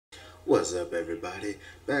What's up, everybody?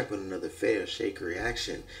 Back with another Fair Shake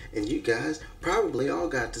reaction. And you guys probably all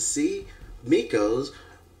got to see Miko's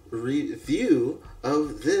review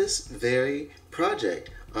of this very project.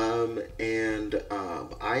 I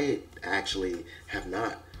actually have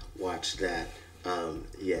not watched that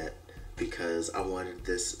yet because I wanted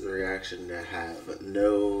this reaction to have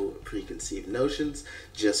no preconceived notions,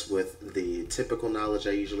 just with the typical knowledge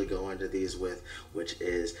I usually go into these with, which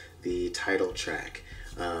is the title track.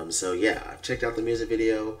 So yeah, I've checked out the music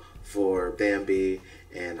video for Bambi,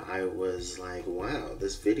 and I was like, wow,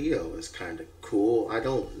 this video is kind of cool. I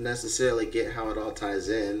don't necessarily get how it all ties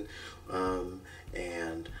in,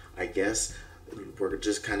 and I guess we're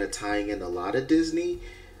just kind of tying in a lot of Disney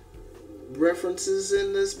references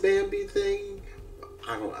in this Bambi thing.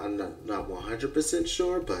 I'm not 100%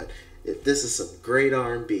 sure, but this is some great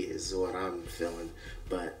R&B is what I'm feeling.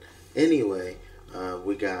 But anyway,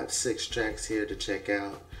 we got 6 tracks here to check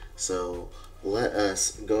out, so let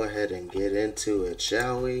us go ahead and get into it,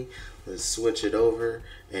 shall we? Let's switch it over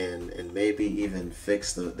and maybe even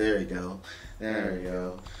fix the, there we go.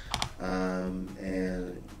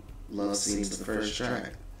 And Love Seems the first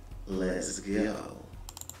track. Let's go.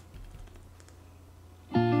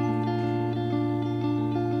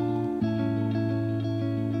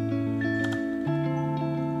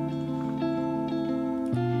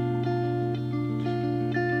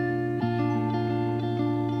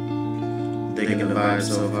 Digging the vibe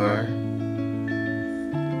so far.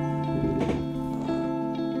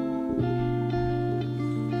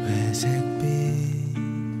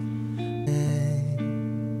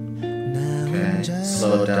 Okay,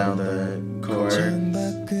 slow down the chord.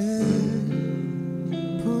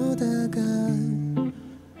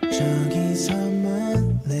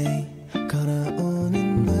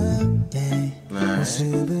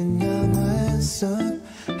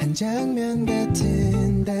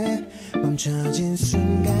 멈춰진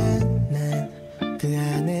순간 난 그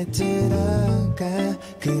안에 들어가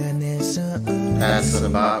그 안에서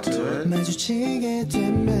우리 마주치게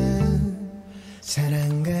되면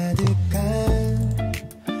사랑 가득한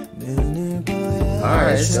눈을 보여.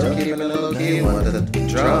 Alright, still keeping it low key with the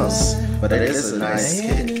drums, but it is a nice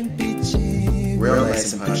kick. Real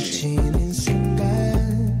nice and punchy.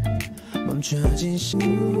 멈춰진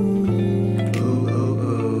순간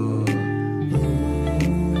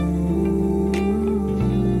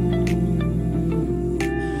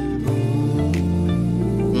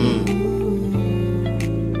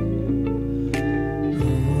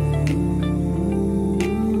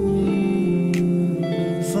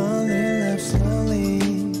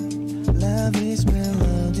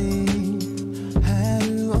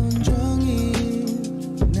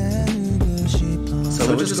So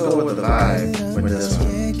we'll just go with the vibe with this one.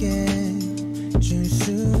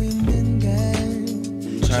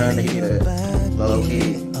 Trying to keep it low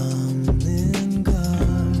key.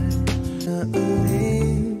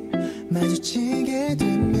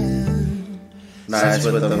 Nice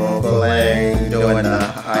with the vocal laying, doing a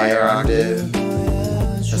higher octave.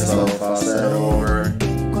 Just a little falsetto over,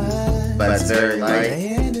 but it's very light.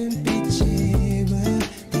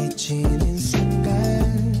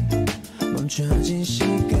 멈춰진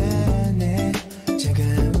시간에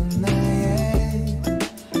차가운 나의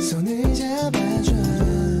손을 잡아줘.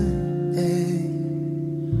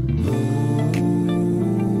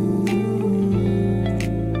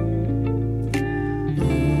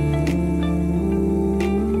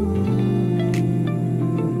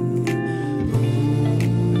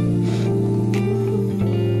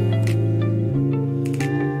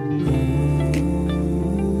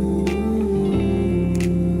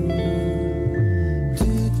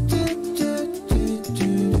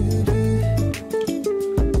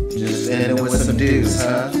 And it was some dudes,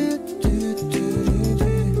 huh?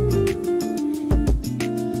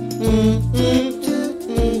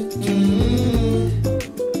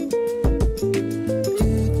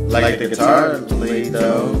 Like the guitar lead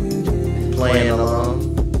though, playing along.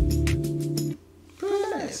 Pretty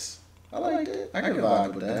nice. I liked it. I could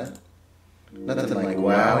vibe with that. Nothing like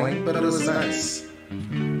wowing, but it was nice.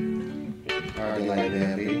 Already like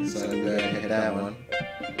Bambi, so I'm gonna hit that one.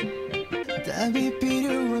 답이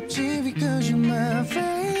필요 없지 because you're my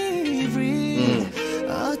favorite.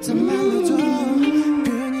 어떤 말로도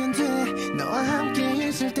표현이 안 돼. 너와 함께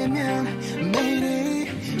있을 때면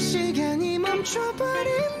매일이 시간이 멈춰버린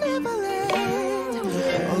Neverland.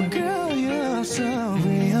 Oh girl, you're so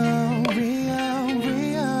real, real,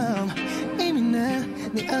 real. 이미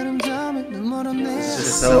난 네 아름다움에 눈멀었네. It's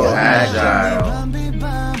just so agile. Bambi,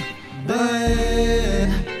 Bambi.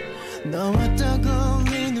 너와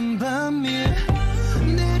떠올리는 밤이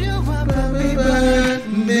내려와 Bambi,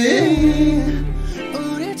 Bambi.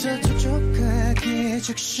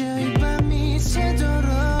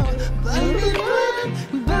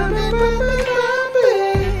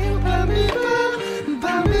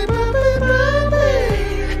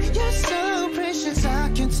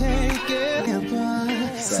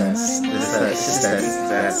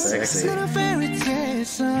 That's sexy.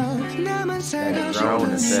 That grown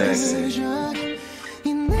is sexy.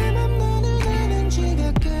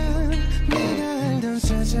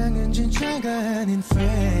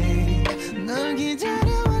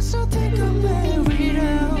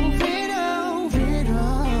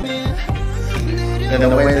 And the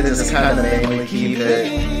way that this kind of mainly keep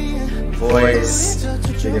it, voice,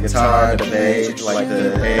 the guitar, the bass, like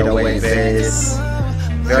the 808 bass,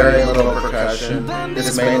 very little percussion.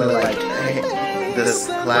 It's mainly like this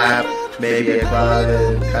clap, maybe a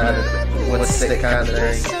clap, kind of one stick kind of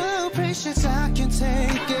thing.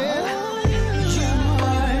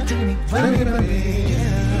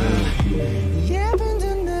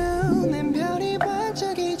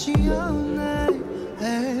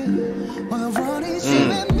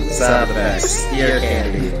 Sound effects, ear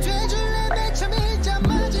candy,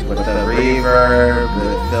 with the reverb, the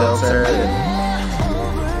filter,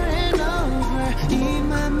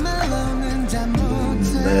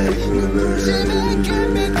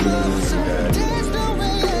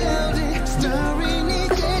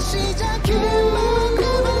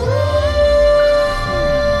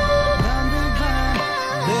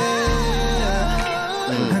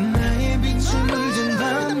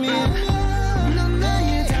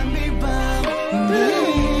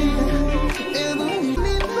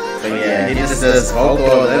 he just does vocal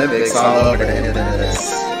Olympics all over the end of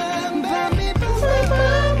this.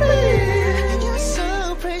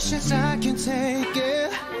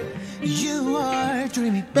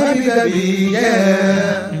 Baby, baby,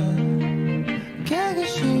 yeah.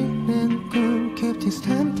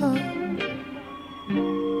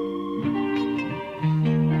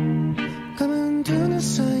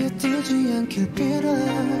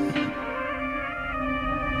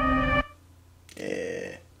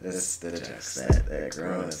 Yeah, that's the chunks that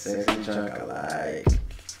grown and sexy chunk I like.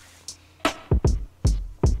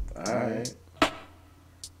 Alright.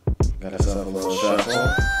 Got yourself a little shuffle.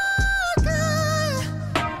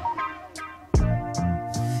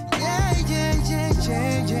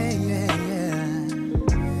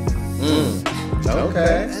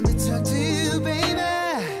 Okay. Let me talk to you, baby.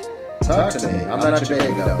 Talk to me. I'm not your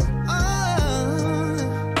baby though.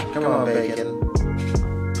 Come on, Baekhyun.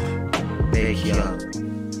 Baekhyun.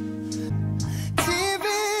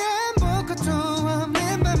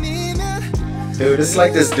 Dude, it's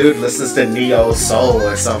like this dude listens to Neo Soul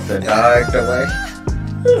or something, dog. The way.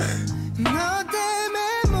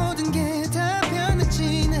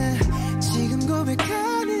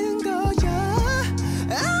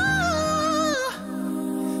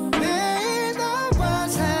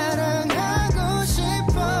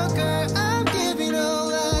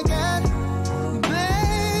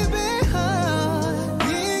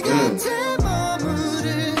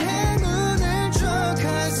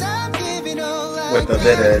 With a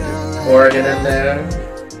bit of organ in there.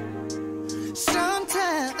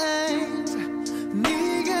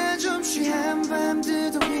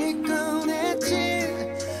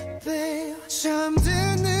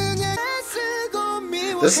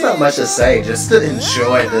 There's not much to say, just to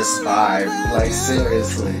enjoy this vibe, like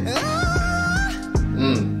seriously.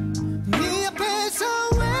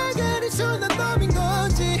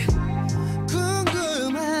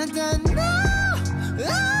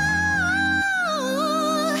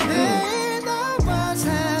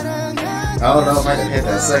 I don't know if I can hit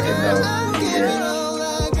that second note here,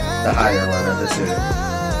 the higher one of the two.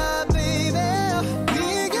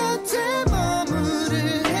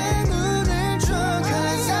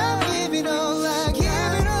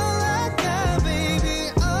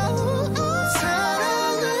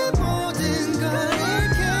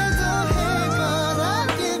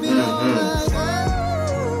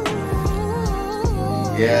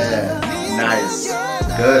 Yeah, nice,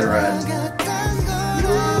 good run.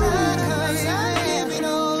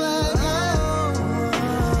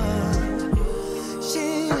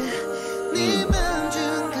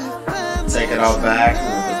 Take it all back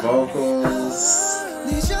with the vocals.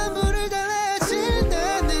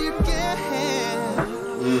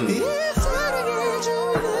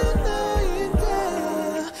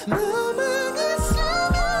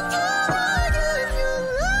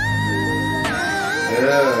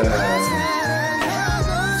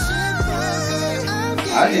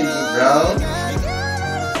 I hear you, bro.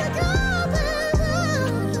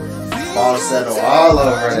 Falsetto all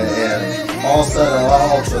over the end. Falsetto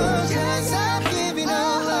all to it.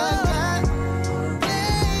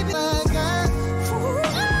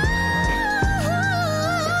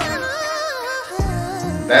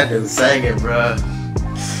 That dude sang it, bruh.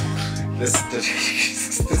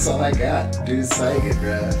 That's all I got. Dude sang it,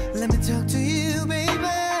 bruh. Let me talk to you, baby.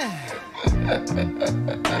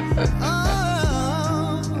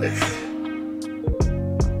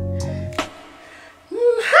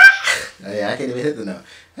 Hey, I can't even hit the note.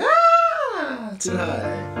 Ah, too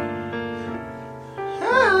high.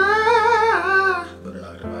 Ah, put an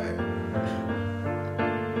octave higher.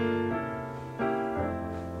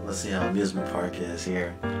 Let's see how amusement park is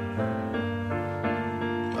here.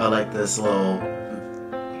 I like this little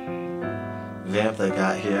vamp they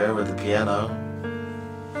got here with the piano.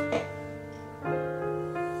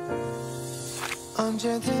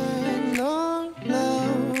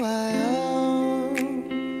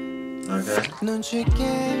 Okay.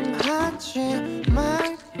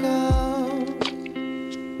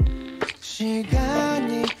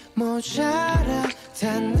 시간이 모자라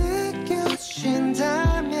다 느껴진다면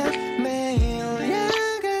매일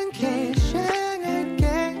야간 기장할게요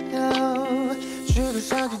줄을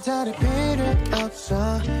기다릴 필요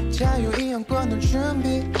없어 자유이용권을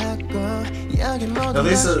준비하고 여기 모두 At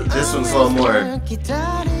least this one's a little more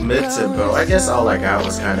mid-tempo. I guess all I got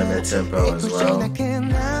was kind of mid-tempo as well.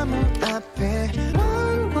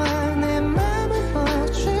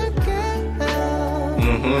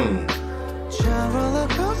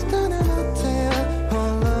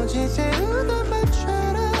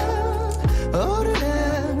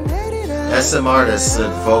 SM artists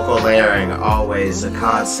and vocal layering always a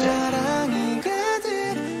constant.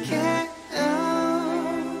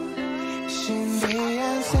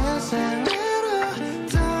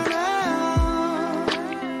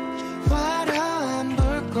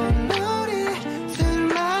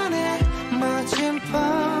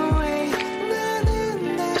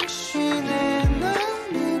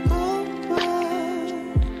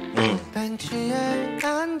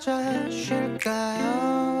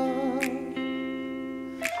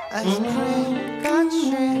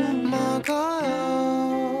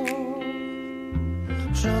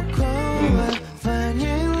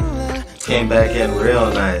 Came back in real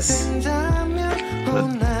nice. With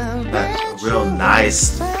that real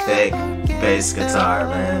nice, thick bass guitar,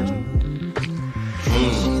 man.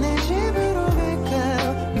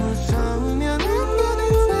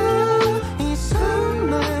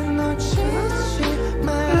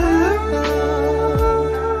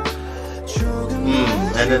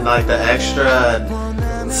 And then like the extra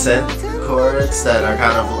synth chords that are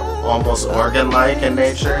kind of almost organ-like in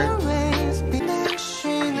nature.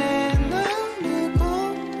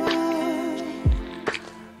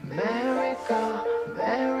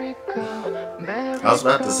 I was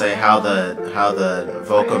about to say how the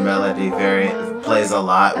vocal melody plays a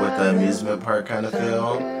lot with the amusement park kind of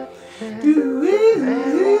feel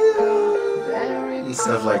and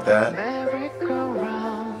stuff like that.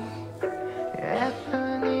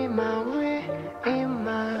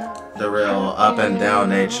 The real up and down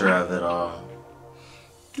nature of it all.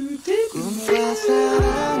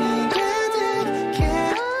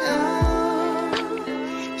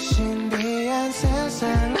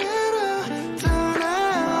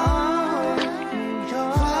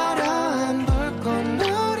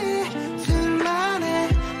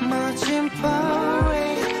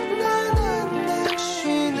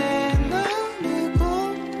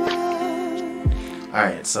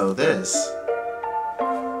 Alright, so this,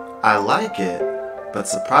 I like it, but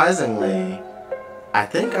surprisingly, I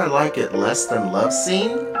think I like it less than Love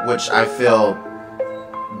Scene, which I feel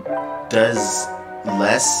does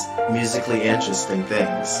less musically interesting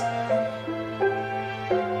things.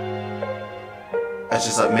 It's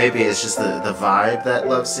just like, maybe it's just the vibe that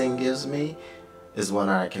Love Scene gives me is one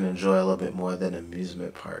I can enjoy a little bit more than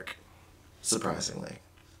Amusement Park, surprisingly.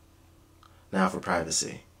 Now for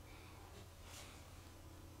Privacy.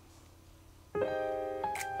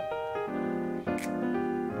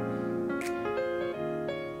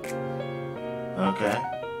 Okay.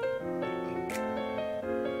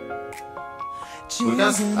 We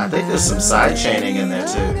got, I think there's some side chaining in there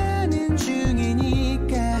too.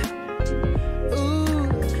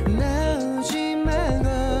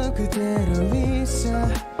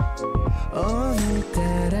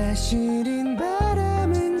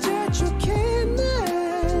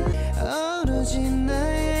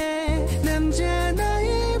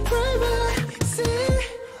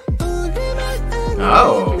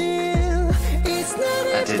 Oh.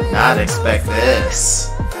 I did not expect this.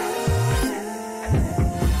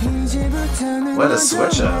 What a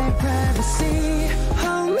switch up.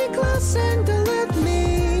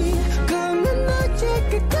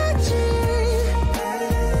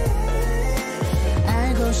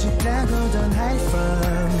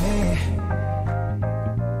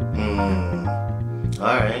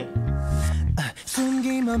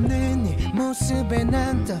 없는 네 모습에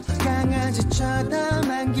난 더 강아지처럼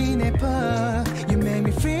안기네 봐. You make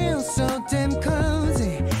me feel so damn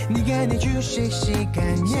cozy. 네가 내 휴식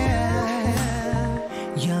시간이야.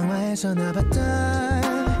 영화에서 나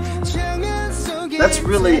봤던 장면 속에. That's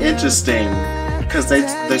really interesting because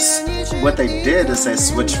what they did is they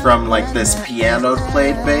switched from like this piano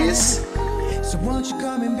played bass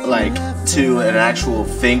like to an actual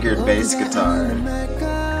fingered bass guitar,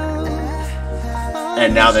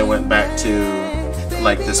 and now they went back to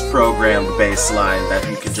like this programmed bass line that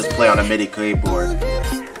you can just play on a MIDI keyboard.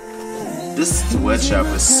 This switch up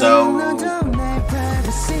is so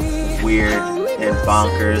weird and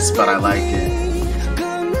bonkers, but I like it.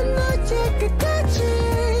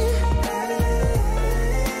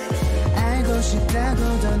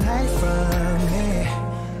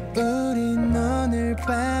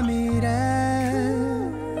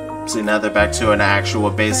 See, now they're back to an actual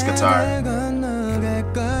bass guitar.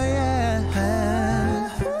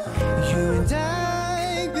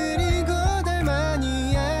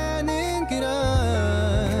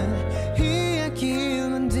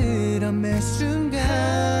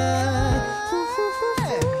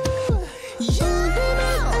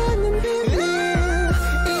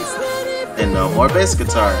 And no more bass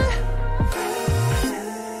guitar.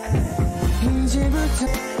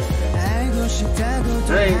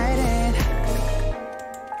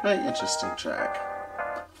 Very interesting track.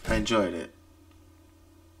 I enjoyed it.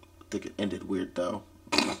 I think it ended weird though.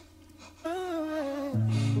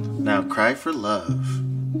 Now, Cry for Love.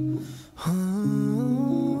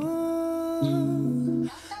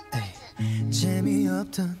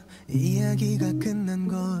 재미없던 이야기가 끝난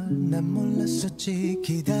걸 난 몰랐었지.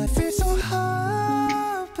 기다 feel so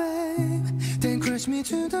hard, babe. Then crush me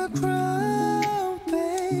to the ground,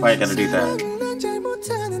 babe. Why you gotta do that? 난 잘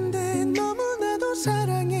못하는데 너무나도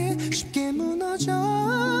사랑해 쉽게 무너져,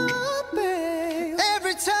 babe.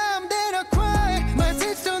 Every time that I cry, my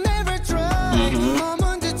tears don't ever dry.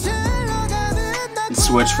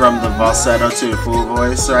 Switch from the falsetto to the full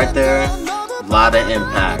voice right there. A lot of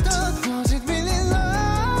impact.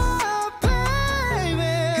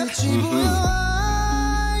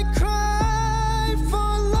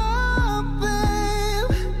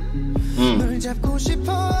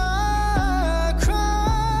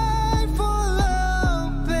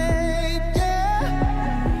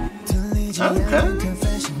 Okay.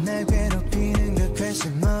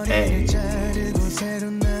 Hey.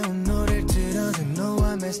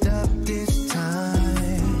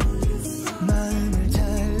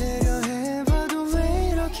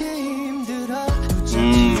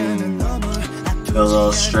 The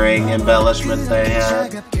little string embellishment they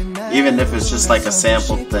had, even if it's just like a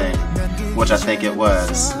sample thing, which I think it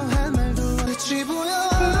was.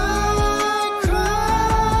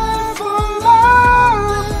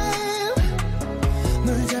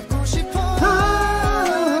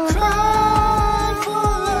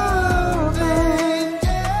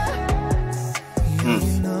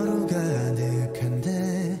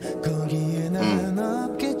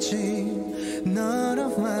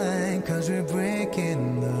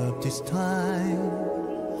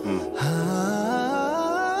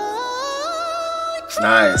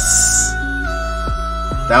 Nice.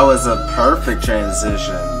 That was a perfect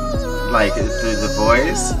transition, like through the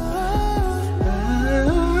voice.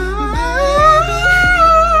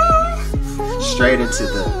 Straight into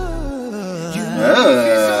the.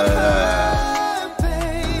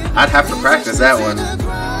 I'd have to practice that one.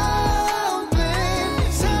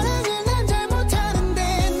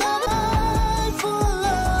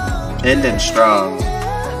 Ending strong.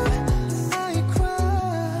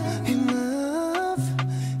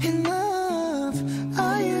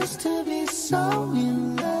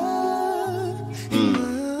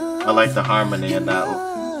 I like the harmony in that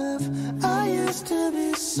one. I used to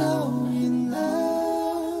be so in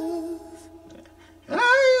love.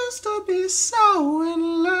 I used to be so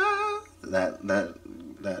in love.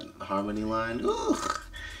 That harmony line. Ugh.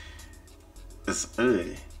 It's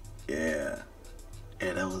yeah.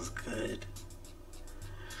 Yeah, that was good.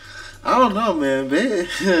 I don't know, man.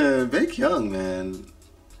 Baekhyun, man.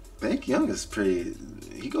 Baekhyun is pretty.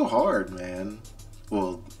 He go hard, man.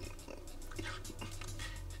 Well.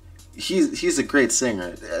 He's a great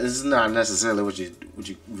singer. It's not necessarily what you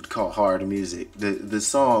would call hard music. The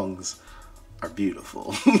songs are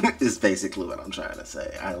beautiful. Is basically what I'm trying to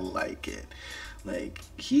say. I like it. Like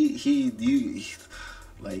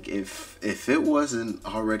like if it wasn't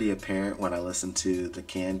already apparent when I listened to the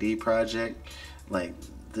Candy project, like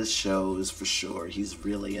this shows for sure he's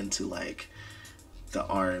really into like the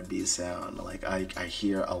R&B sound. Like I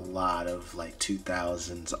hear a lot of like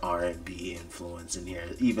 2000s R&B influence in here,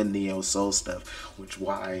 even neo soul stuff, which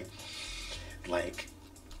why like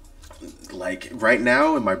right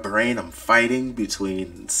now in my brain I'm fighting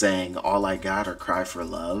between saying All I Got or Cry for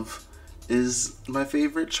Love is my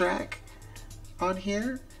favorite track on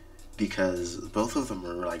here, because both of them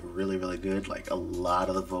are like really really good. Like a lot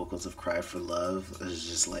of the vocals of Cry for Love is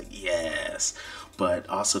just like yes, but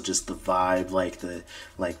also just the vibe, like the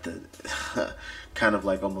kind of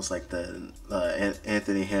like almost like the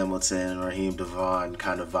Anthony Hamilton, Raheem Devon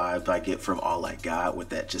kind of vibe I get from All I Got, with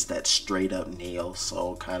that just that straight up neo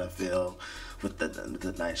soul kind of feel, with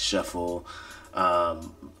the nice shuffle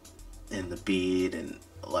in the beat, and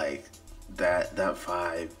like that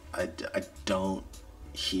vibe I don't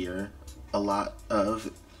hear a lot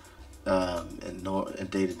of in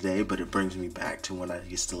day to day, but it brings me back to when I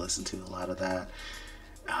used to listen to a lot of that.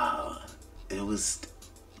 It was,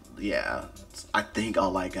 yeah, I think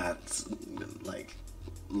All I Got like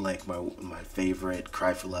my favorite.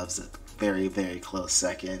 Cry for Love's a very very close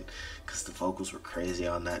second, because the vocals were crazy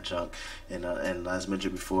on that junk, and as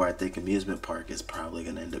mentioned before, I think Amusement Park is probably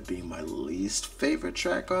gonna end up being my least favorite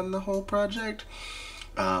track on the whole project.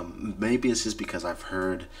 Maybe it's just because I've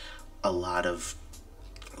heard a lot of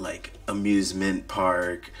like amusement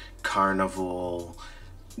park, carnival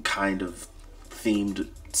kind of themed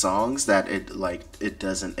songs that it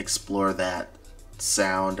doesn't explore that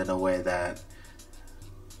sound in a way that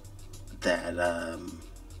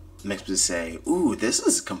makes me say, "Ooh, this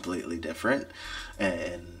is completely different,"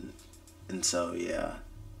 and so yeah,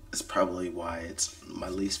 it's probably why it's my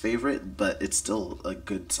least favorite, but it's still a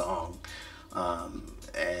good song.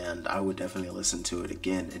 And I would definitely listen to it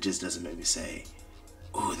again. It just doesn't make me say,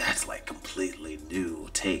 ooh, that's like completely new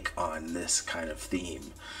take on this kind of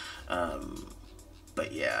theme.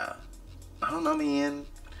 But yeah, I don't know, man.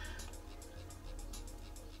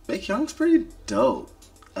 Baekhyun's pretty dope.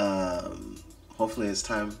 Hopefully his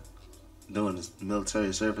time doing his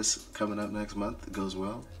military service coming up next month goes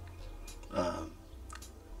well.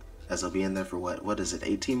 As he'll be in there for what is it,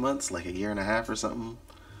 18 months? Like a year and a half or something?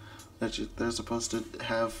 They're supposed to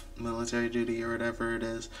have military duty or whatever it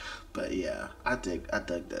is. But yeah, I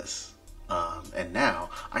dug this. And now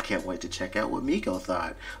I can't wait to check out what Miko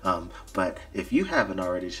thought. But if you haven't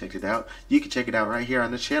already checked it out, you can check it out right here on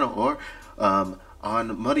the channel, or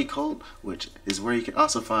on Muddy Cult, which is where you can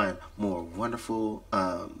also find more wonderful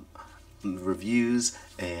reviews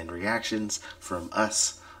and reactions from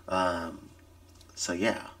us. So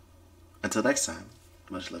yeah, until next time,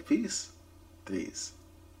 much love, peace.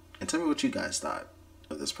 And tell me what you guys thought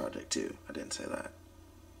of this project too. I didn't say that.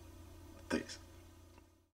 Thanks.